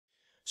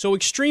So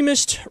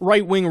extremist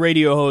right-wing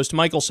radio host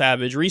Michael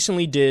Savage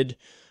recently did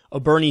a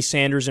Bernie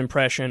Sanders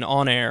impression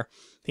on air.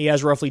 He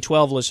has roughly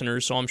 12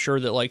 listeners, so I'm sure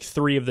that like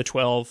 3 of the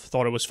 12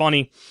 thought it was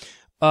funny.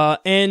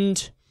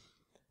 And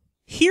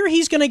here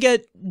he's going to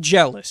get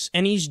jealous,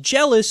 and he's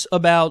jealous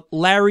about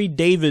Larry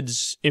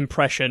David's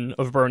impression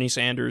of Bernie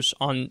Sanders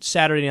on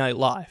Saturday Night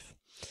Live.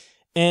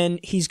 And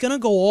he's going to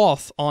go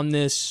off on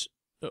this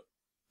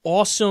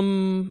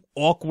awesome,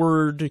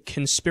 awkward,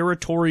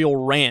 conspiratorial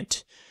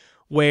rant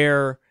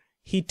where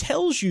he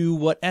tells you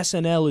what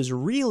SNL is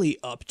really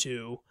up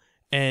to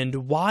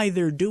and why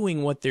they're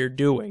doing what they're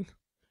doing.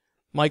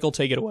 Michael,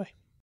 take it away.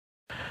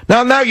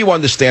 Now you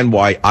understand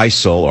why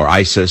ISIL or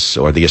ISIS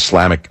or the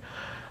Islamic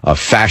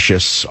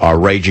fascists are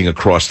raging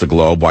across the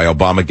globe, why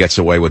Obama gets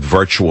away with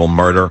virtual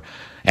murder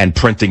and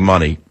printing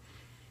money.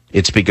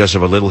 It's because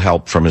of a little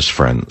help from his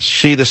friends.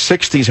 See, the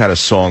 60s had a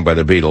song by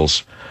the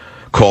Beatles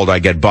called I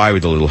Get By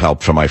With a Little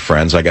Help from My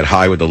Friends, I Get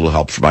High With a Little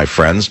Help from My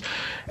Friends,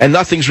 and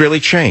nothing's really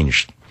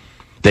changed.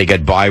 They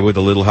get by with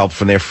a little help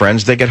from their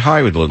friends, they get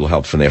high with a little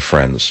help from their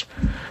friends.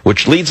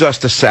 Which leads us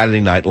to Saturday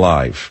Night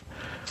Live,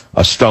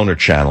 a stoner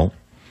channel.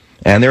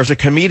 And there's a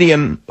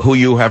comedian who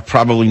you have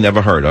probably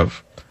never heard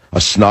of, a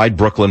snide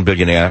Brooklyn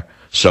billionaire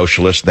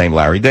socialist named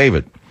Larry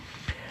David.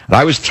 And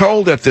I was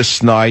told that this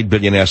snide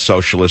billionaire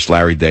socialist,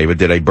 Larry David,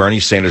 did a Bernie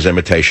Sanders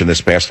imitation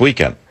this past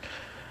weekend.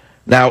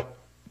 Now,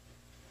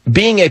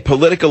 being a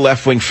political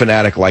left-wing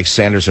fanatic like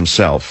Sanders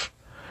himself,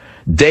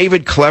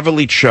 David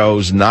cleverly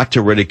chose not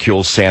to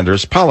ridicule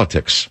Sanders'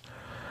 politics.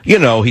 You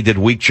know, he did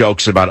weak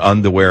jokes about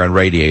underwear and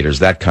radiators,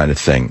 that kind of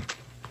thing.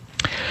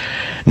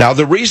 Now,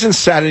 the reason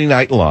Saturday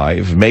Night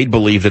Live made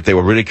believe that they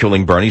were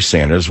ridiculing Bernie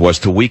Sanders was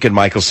to weaken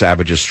Michael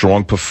Savage's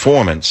strong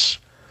performance,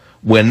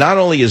 where not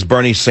only is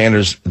Bernie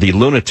Sanders the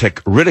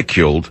lunatic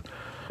ridiculed,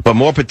 but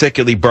more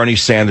particularly Bernie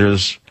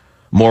Sanders'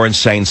 more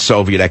insane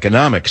Soviet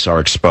economics are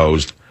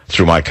exposed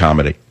through my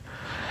comedy.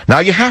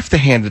 Now, you have to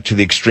hand it to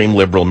the extreme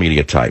liberal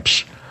media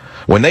types.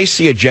 When they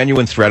see a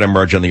genuine threat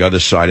emerge on the other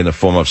side in the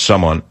form of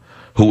someone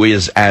who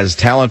is as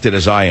talented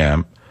as I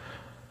am,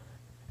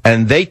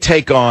 and they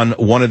take on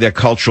one of their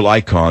cultural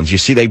icons, you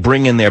see, they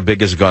bring in their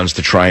biggest guns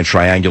to try and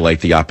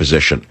triangulate the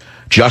opposition.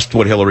 Just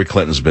what Hillary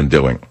Clinton's been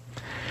doing.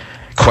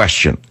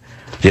 Question.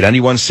 Did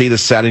anyone see the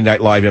Saturday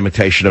Night Live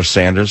imitation of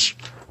Sanders?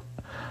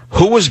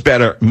 Who was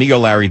better, me or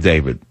Larry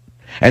David?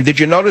 And did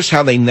you notice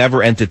how they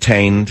never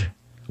entertained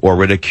or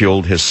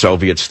ridiculed his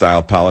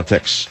Soviet-style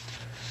politics?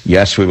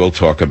 Yes, we will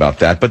talk about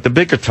that. But the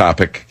bigger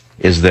topic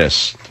is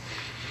this.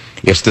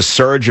 It's the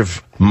surge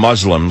of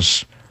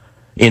Muslims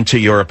into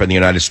Europe and the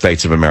United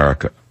States of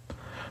America.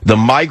 The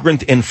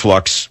migrant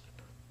influx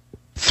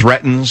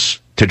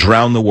threatens to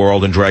drown the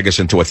world and drag us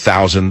into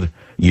 1,000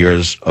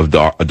 years of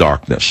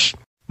darkness.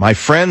 My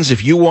friends,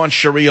 if you want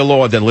Sharia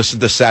law, then listen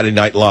to Saturday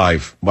Night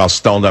Live while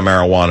stoned on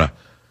marijuana.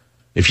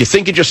 If you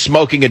think you're just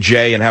smoking a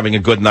J and having a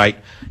good night,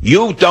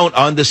 you don't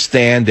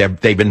understand.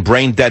 They've been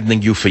brain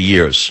deadening you for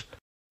years.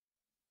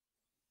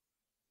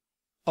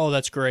 Oh,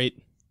 that's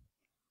great.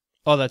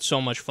 Oh, that's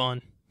so much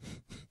fun.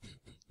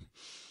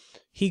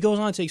 He goes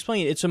on to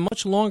explain, it's a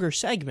much longer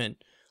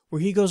segment where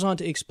he goes on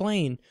to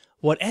explain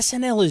what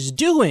SNL is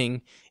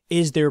doing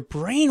is they're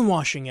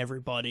brainwashing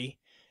everybody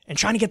and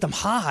trying to get them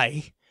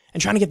high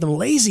and trying to get them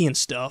lazy and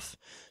stuff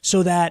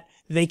so that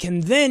they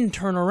can then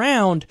turn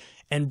around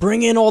and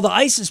bring in all the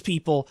ISIS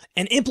people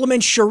and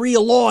implement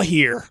Sharia law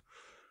here.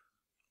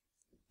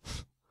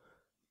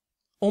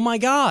 Oh my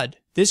God,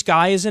 this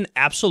guy is an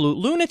absolute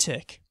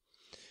lunatic.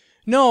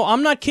 No,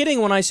 I'm not kidding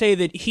when I say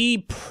that he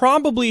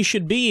probably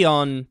should be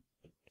on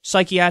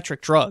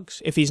psychiatric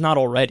drugs, if he's not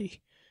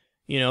already.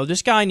 You know,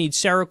 this guy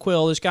needs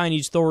Seroquel, this guy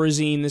needs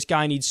Thorazine, this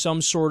guy needs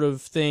some sort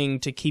of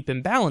thing to keep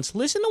him balanced.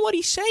 Listen to what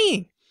he's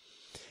saying.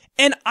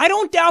 And I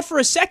don't doubt for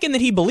a second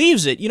that he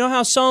believes it. You know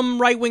how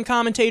some right-wing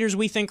commentators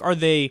we think, are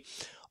they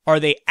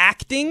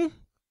acting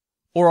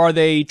or are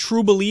they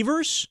true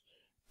believers?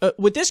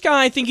 With this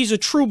guy, I think he's a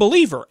true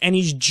believer, and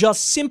he's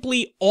just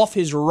simply off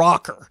his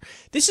rocker.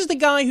 This is the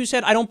guy who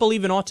said, I don't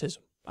believe in autism.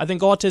 I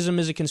think autism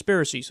is a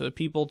conspiracy so that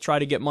people try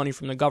to get money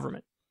from the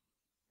government.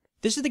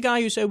 This is the guy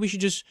who said we should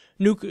just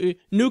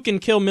nuke and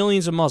kill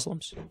millions of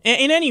Muslims.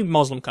 In any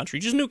Muslim country,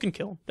 just nuke and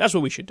kill them. That's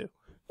what we should do.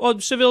 Well,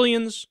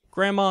 civilians,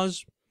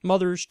 grandmas,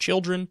 mothers,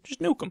 children, just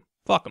nuke them.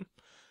 Fuck them.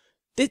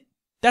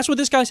 That's what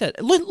this guy said.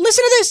 Listen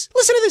to this.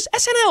 Listen to this.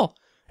 SNL.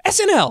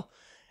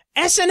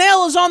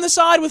 SNL is on the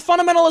side with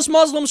fundamentalist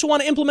Muslims who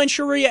want to implement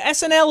Sharia.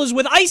 SNL is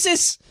with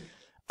ISIS.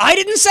 I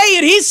didn't say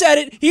it. He said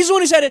it. He's the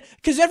one who said it.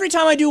 Because every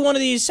time I do one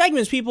of these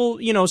segments,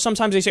 people, you know,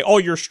 sometimes they say, oh,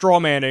 you're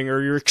strawmanning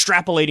or you're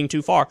extrapolating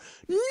too far.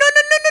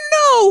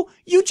 No.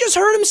 You just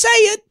heard him say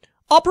it.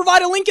 I'll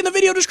provide a link in the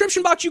video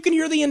description box. You can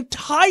hear the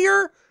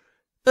entire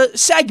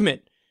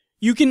segment.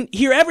 You can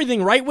hear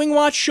everything. Right Wing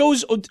Watch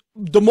shows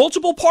the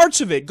multiple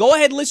parts of it. Go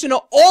ahead, listen to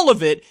all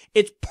of it.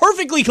 It's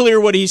perfectly clear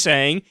what he's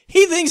saying.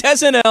 He thinks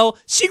SNL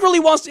secretly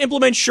wants to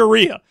implement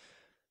Sharia.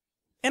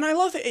 And I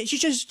love it.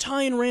 She's just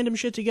tying random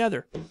shit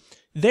together.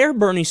 Their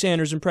Bernie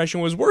Sanders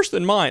impression was worse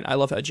than mine. I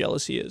love how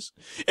jealous he is.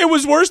 It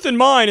was worse than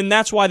mine, and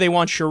that's why they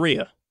want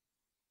Sharia.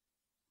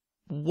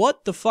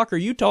 what the fuck are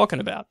you talking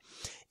about?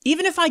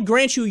 Even if I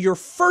grant you your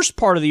first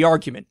part of the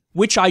argument,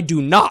 which I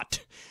do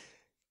not,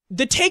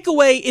 the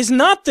takeaway is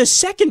not the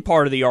second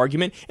part of the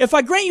argument. If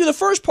I grant you the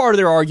first part of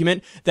their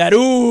argument, that,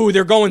 ooh,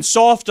 they're going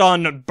soft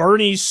on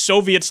Bernie's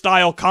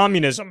Soviet-style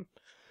communism,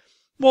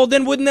 well,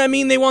 then wouldn't that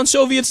mean they want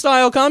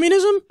Soviet-style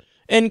communism?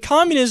 And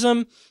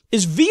communism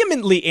is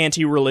vehemently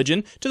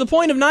anti-religion, to the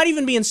point of not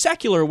even being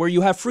secular, where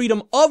you have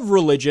freedom of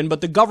religion,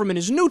 but the government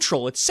is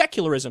neutral. It's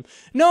secularism.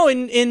 No,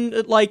 in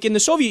the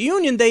Soviet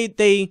Union,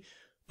 they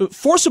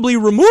forcibly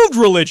removed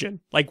religion,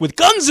 like with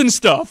guns and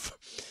stuff.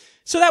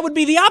 So that would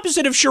be the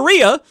opposite of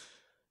Sharia.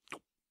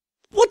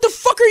 What the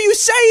fuck are you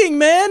saying,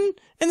 man?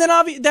 And then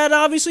that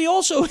obviously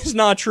also is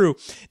not true.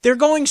 They're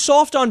going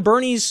soft on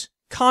Bernie's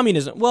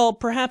communism. Well,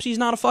 perhaps he's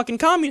not a fucking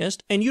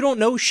communist, and you don't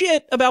know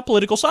shit about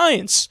political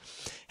science.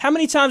 How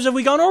many times have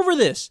we gone over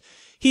this?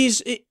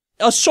 He's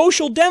a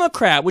social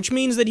democrat, which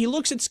means that he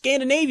looks at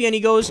Scandinavia and he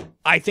goes,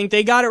 I think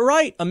they got it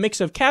right. A mix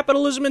of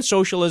capitalism and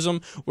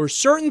socialism, where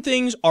certain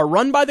things are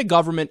run by the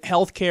government,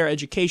 healthcare,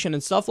 education,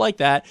 and stuff like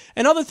that,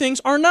 and other things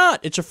are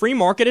not. It's a free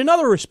market in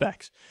other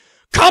respects.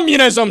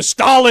 Communism,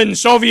 Stalin,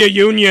 Soviet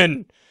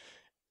Union.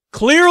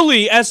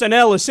 Clearly,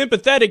 SNL is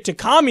sympathetic to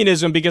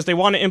communism because they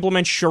want to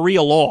implement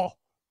Sharia law.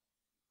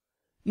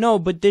 No,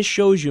 but this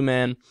shows you,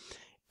 man,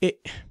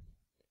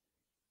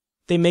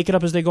 they make it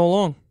up as they go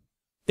along.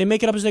 They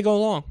make it up as they go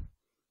along.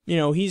 You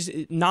know, he's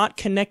not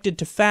connected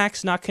to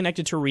facts, not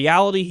connected to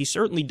reality. He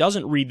certainly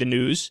doesn't read the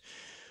news.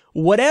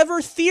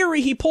 Whatever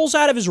theory he pulls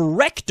out of his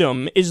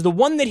rectum is the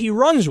one that he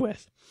runs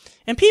with.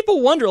 And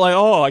people wonder, like,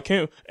 oh, I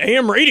can't,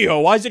 AM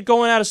radio, why is it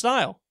going out of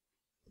style?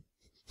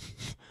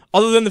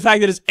 Other than the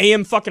fact that it's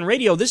AM fucking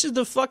radio, this is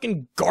the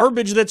fucking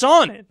garbage that's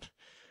on it.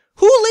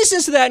 Who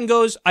listens to that and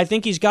goes, I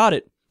think he's got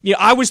it? Yeah,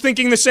 I was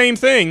thinking the same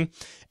thing.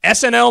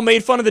 SNL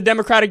made fun of the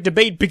Democratic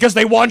debate because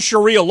they want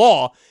Sharia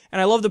law. And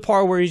I love the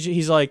part where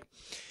he's like,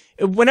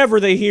 whenever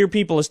they hear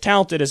people as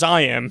talented as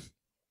I am,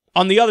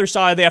 on the other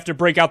side, they have to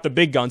break out the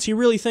big guns. He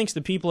really thinks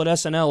the people at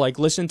SNL, like,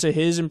 listen to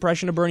his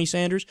impression of Bernie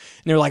Sanders,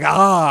 and they're like,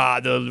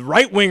 the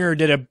right-winger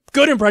did a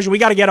good impression. We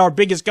got to get our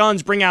biggest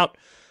guns, bring out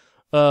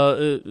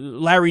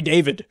Larry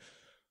David.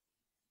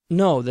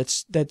 No,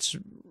 that's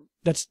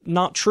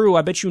not true.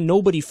 I bet you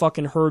nobody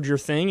fucking heard your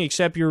thing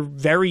except your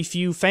very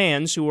few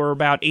fans who are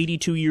about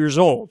 82 years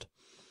old.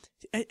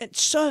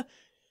 It's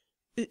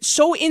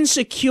so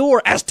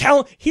insecure as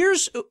talent.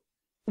 Here's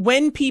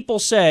when people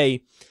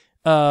say,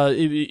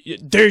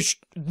 there's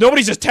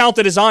nobody's as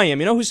talented as I am.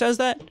 You know who says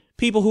that?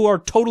 People who are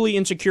totally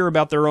insecure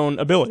about their own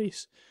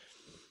abilities.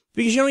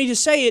 Because you don't need to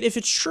say it if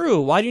it's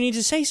true. Why do you need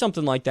to say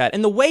something like that?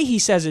 And the way he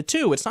says it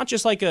too, it's not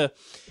just like a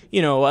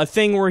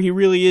thing where he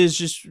really is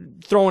just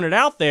throwing it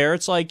out there.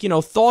 It's like,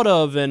 thought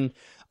of, and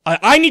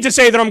I need to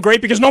say that I'm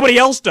great because nobody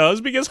else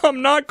does, because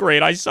I'm not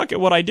great. I suck at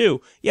what I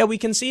do. Yeah, we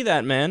can see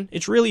that, man.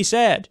 It's really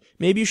sad.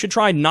 Maybe you should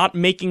try not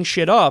making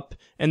shit up,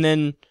 and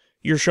then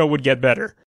your show would get better.